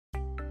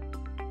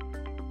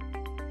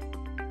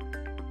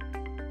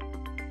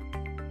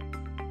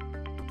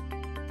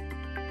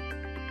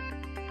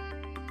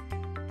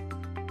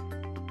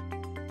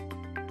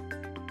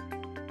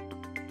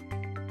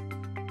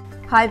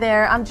Hi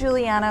there, I'm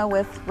Juliana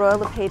with Royal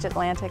LePage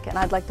Atlantic, and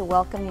I'd like to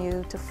welcome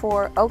you to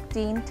 4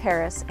 Oakdene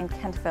Terrace in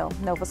Kentville,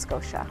 Nova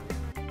Scotia.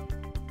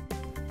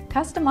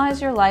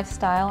 Customize your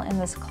lifestyle in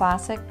this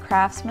classic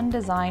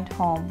craftsman-designed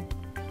home.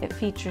 It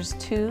features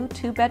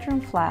two-bedroom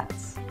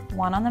flats,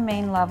 one on the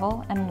main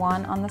level and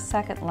one on the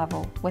second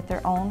level with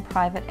their own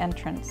private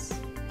entrance.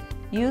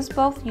 Use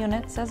both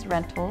units as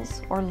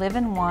rentals or live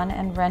in one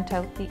and rent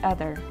out the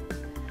other.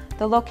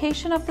 The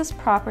location of this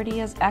property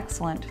is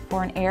excellent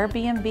for an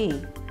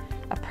Airbnb,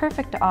 a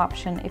perfect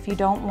option if you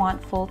don't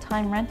want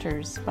full-time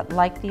renters but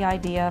like the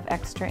idea of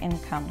extra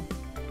income.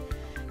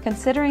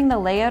 Considering the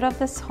layout of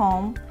this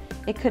home,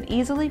 it could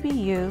easily be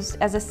used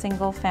as a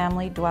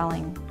single-family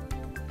dwelling.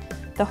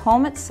 The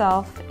home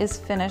itself is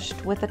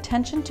finished with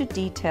attention to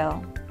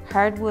detail,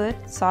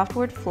 hardwood,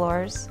 softwood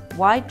floors,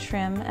 wide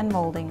trim and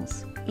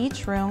moldings.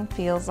 Each room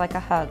feels like a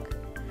hug.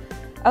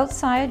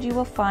 Outside you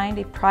will find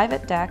a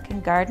private deck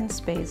and garden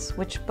space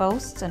which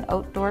boasts an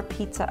outdoor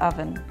pizza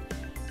oven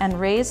and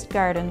raised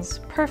gardens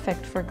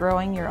perfect for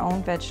growing your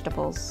own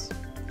vegetables.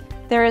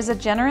 There is a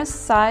generous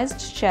sized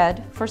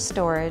shed for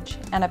storage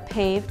and a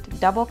paved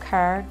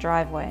double-car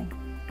driveway.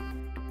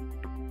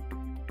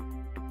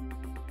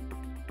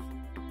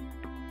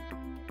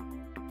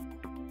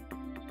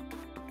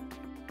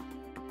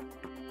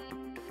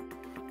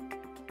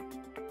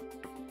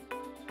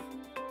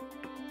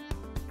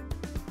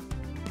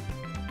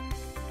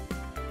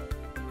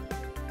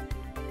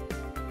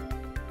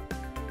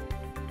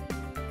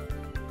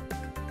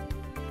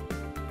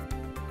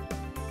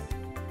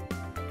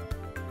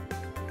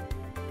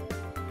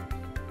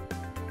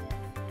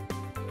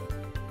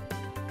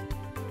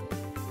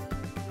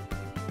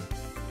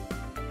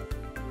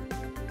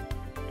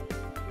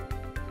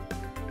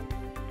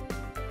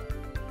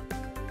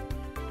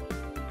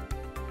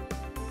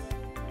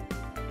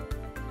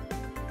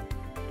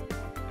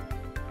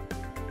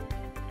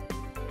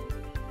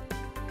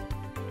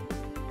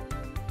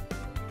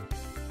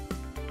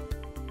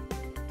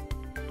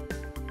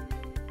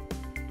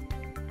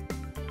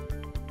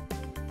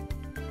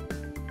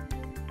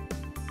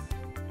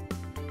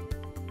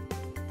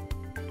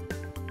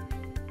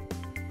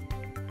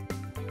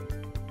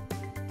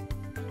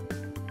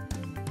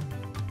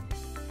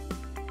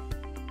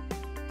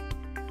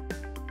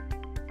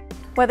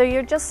 Whether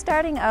you're just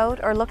starting out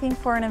or looking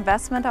for an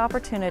investment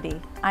opportunity,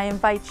 I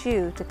invite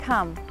you to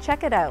come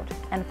check it out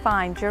and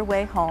find your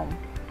way home.